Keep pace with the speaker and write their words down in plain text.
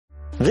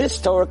This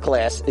Torah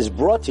class is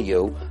brought to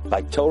you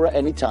by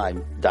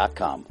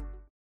TorahAnytime.com.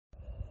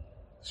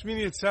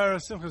 Shmini Atzara,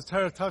 Simchas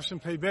Torah,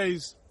 Tavshin Pei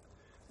Beis.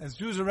 As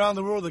Jews around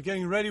the world are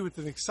getting ready with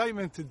an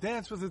excitement to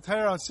dance with the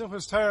Torah on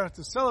Simchas Torah,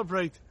 to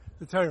celebrate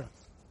the Torah.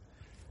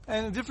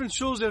 And in different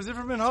shuls, there's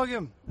different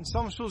minhagim. And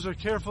some shuls are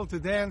careful to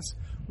dance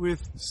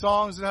with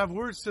songs that have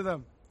words to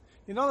them.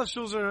 In other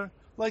shuls are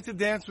like to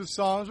dance with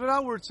songs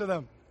without words to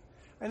them.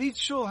 And each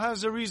shul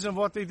has a reason of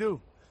what they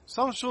do.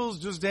 Some shuls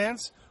just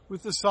dance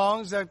with the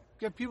songs that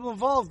get people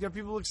involved, get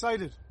people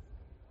excited.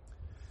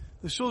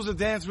 The shuls that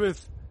dance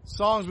with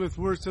songs with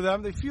words to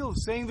them, they feel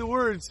saying the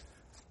words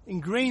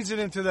ingrains it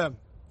into them.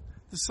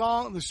 The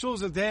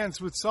shuls that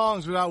dance with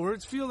songs without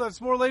words feel that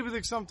it's more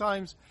lebedik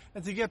sometimes,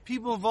 and to get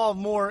people involved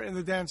more in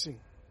the dancing.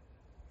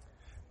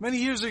 Many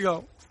years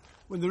ago,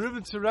 when the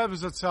Rebbe Rebbe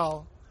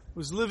Zatzal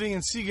was living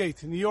in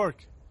Seagate in New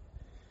York,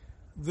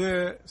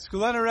 the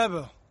Skulener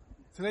Rebbe,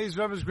 today's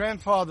Rebbe's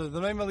grandfather,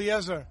 the Noam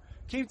Eliezer,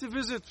 came to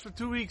visit for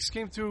 2 weeks,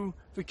 came to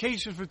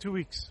vacation for 2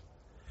 weeks.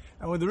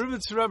 And when the Rebbe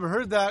Rebbe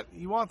heard that,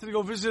 he wanted to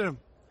go visit him.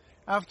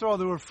 After all,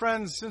 they were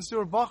friends. Since they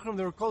were Bachrim,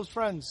 they were close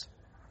friends.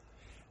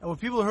 And when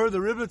people heard the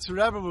Rebbe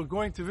Rebbe were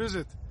going to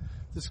visit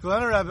the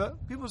Skulener Rebbe,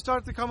 people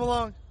started to come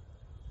along.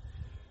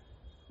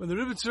 When the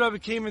Rebbe Rebbe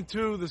came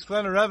into the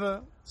Skulener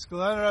Rebbe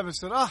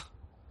said,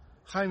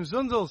 Chaim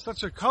Zundel,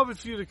 such a kavod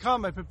for you to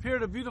come. I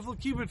prepared a beautiful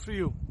kibbutz for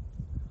you.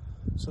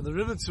 So the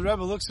Rebbe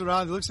Rebbe looks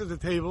around, he looks at the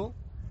table,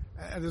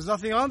 and there's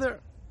nothing on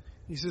there.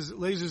 He says,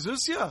 Leizer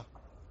Zusya,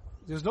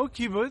 there's no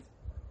kibbutz.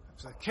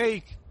 There's a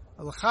cake,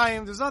 a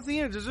l'chaim, there's nothing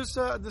here. There's just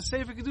the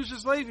Sefer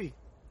Kedushas Levi.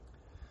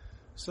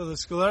 So the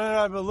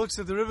Skulener Rebbe looks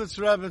at the Rebbe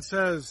Rebbe and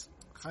says,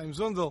 Chaim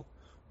Zundel,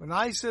 when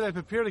I said I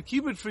prepared a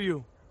kibbutz for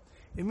you,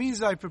 it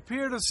means I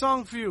prepared a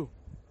song for you.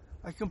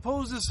 I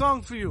composed a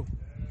song for you.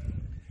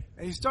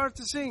 And he started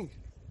to sing.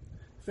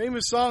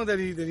 Famous song that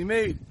he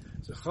made.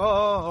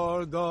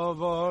 Zechor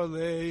davar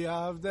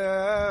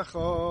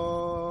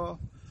le'avdecha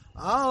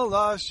al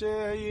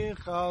asher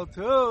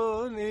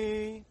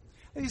yichaltoni.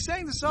 And he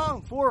sang the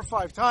song 4 or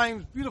 5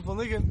 times. Beautiful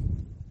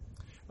niggin.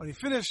 When he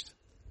finished,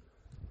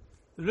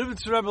 the Rebbe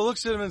Rebbe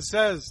looks at him and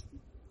says,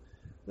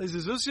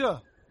 Leizer Zusya,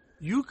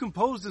 you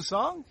composed the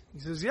song? He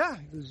says, yeah.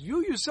 He goes,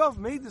 you yourself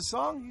made the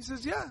song? He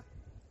says, yeah.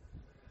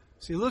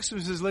 So he looks at him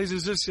and says,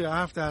 Leizer Zusya, I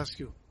have to ask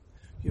you,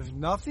 you have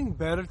nothing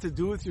better to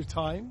do with your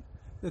time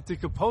than to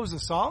compose a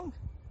song?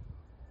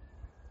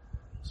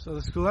 So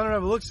the Skulener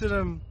Rebbe looks at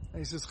him and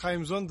he says,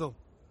 Chaim Zundel,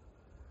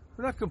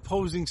 we're not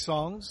composing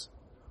songs.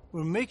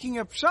 We're making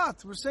a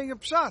pshat. We're saying a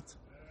pshat.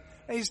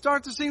 And he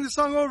starts to sing the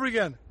song over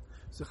again.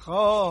 He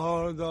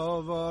started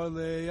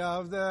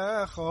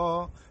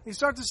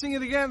to sing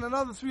it again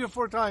another 3 or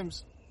 4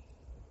 times.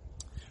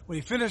 When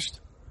he finished,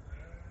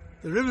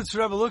 the Rebbe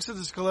Rebbe looks at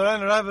the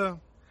Skulener Rebbe.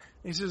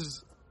 He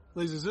says,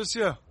 Leizer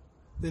Zusya,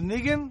 the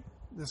niggin,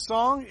 the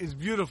song is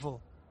beautiful,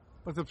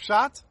 but the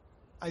pshat,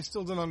 I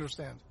still don't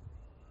understand.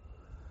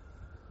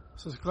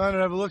 So the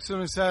Skulener Rebbe looks at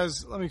him and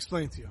says, let me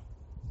explain to you.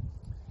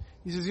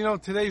 He says,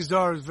 today's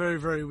dar is very,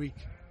 very weak.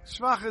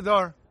 Shvach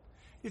dar.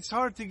 It's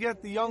hard to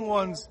get the young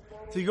ones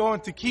to go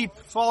and to keep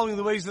following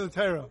the ways of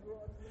the Torah.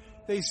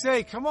 They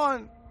say, come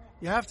on,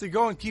 you have to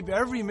go and keep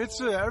every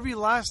mitzvah, every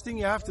last thing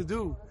you have to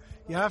do.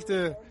 You have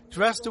to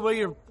dress the way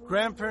your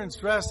grandparents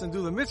dressed and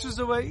do the mitzvahs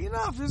the way.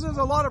 Enough, this is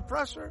a lot of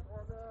pressure.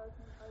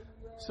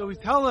 So we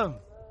tell him,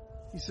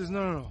 he says,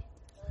 no.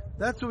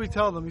 That's what we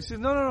tell them. He says,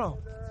 no.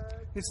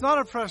 It's not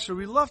a pressure.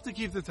 We love to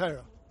keep the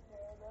Torah.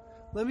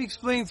 Let me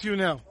explain to you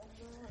now.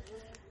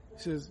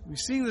 He says, we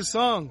sing the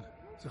song,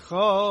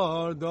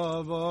 Zechor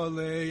davar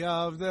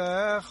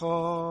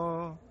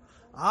le'avdecha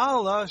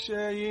al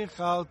asher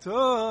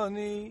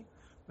yichaltoni.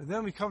 But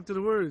then we come to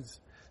the words,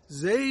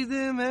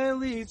 Zaydim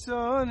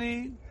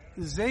helitzoni.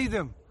 The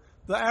Zaydim,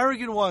 the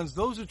arrogant ones,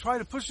 those who try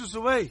to push us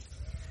away.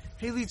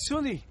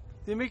 Helitzuni.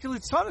 They make a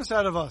litzanis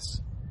out of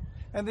us.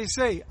 And they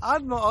say,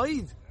 Ad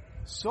ma'id,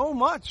 so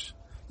much.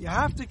 You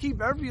have to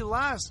keep every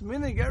last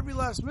minig, every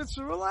last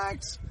mitzvah.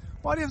 Relax.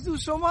 Why do you have to do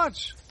so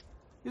much?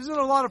 Isn't it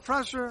a lot of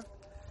pressure?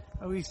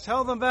 And we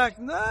tell them back,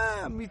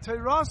 nah,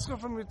 mitayrascha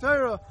from your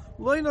Torah,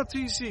 loy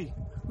tisi.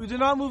 We do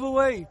not move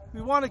away.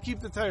 We want to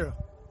keep the Torah.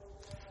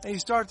 And you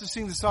start to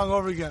sing the song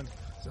over again.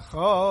 He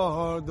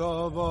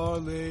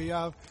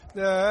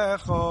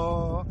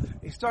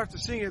starts to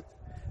sing it,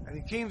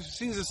 and he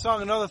sings the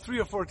song another 3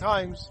 or 4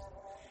 times.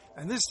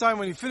 And this time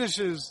when he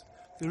finishes,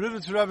 the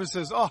Rebbe Rebbe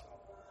says, a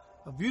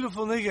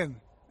beautiful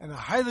niggin and a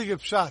heilige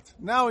pshat.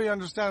 Now we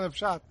understand the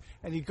pshat.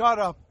 And he got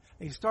up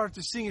and he started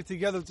to sing it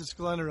together with the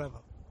Skulener Rebbe.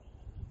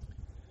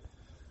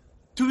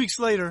 2 weeks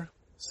later,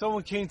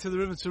 someone came to the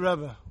Rebbe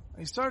Rebbe. And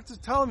he started to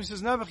tell him, he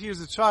says, Nebuch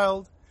is a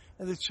child,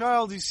 and the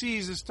child he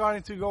sees is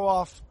starting to go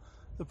off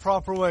the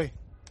proper way.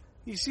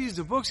 He sees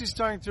the books he's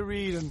starting to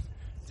read and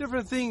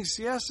different things.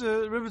 He asks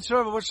the Rebbe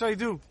Rebbe, what should I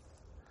do?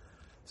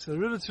 So the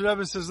Rebbe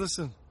Rebbe says,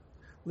 listen,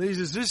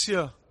 Leizer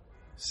Zusya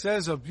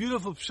says a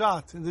beautiful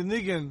pshat in the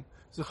niggin,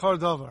 Zechor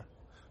davar.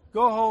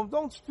 Go home,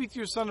 don't speak to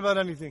your son about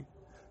anything.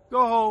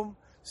 Go home,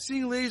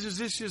 sing Leizer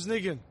Zusya's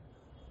niggin,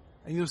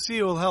 and you'll see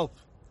it will help.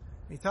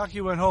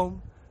 Itaki went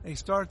home, And he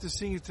started to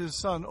sing it to his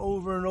son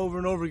over and over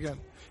and over again.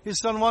 His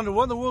son wondered,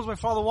 what in the world does my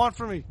father want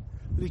from me?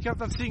 But he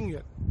kept on singing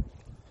it.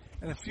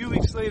 And a few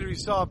weeks later, he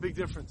saw a big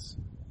difference.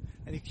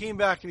 And he came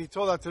back and he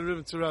told that to the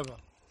Rebbe Rebbe.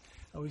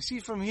 And we see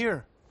from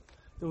here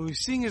that when we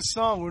sing a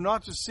song, we're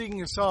not just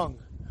singing a song,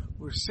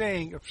 we're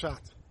saying a pshat.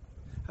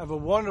 Have a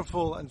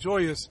wonderful and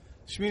joyous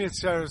Shmini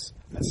Atzeres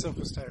at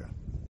Simchas Torah.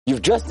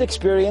 You've just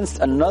experienced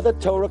another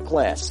Torah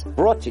class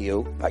brought to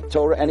you by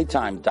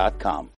TorahAnytime.com.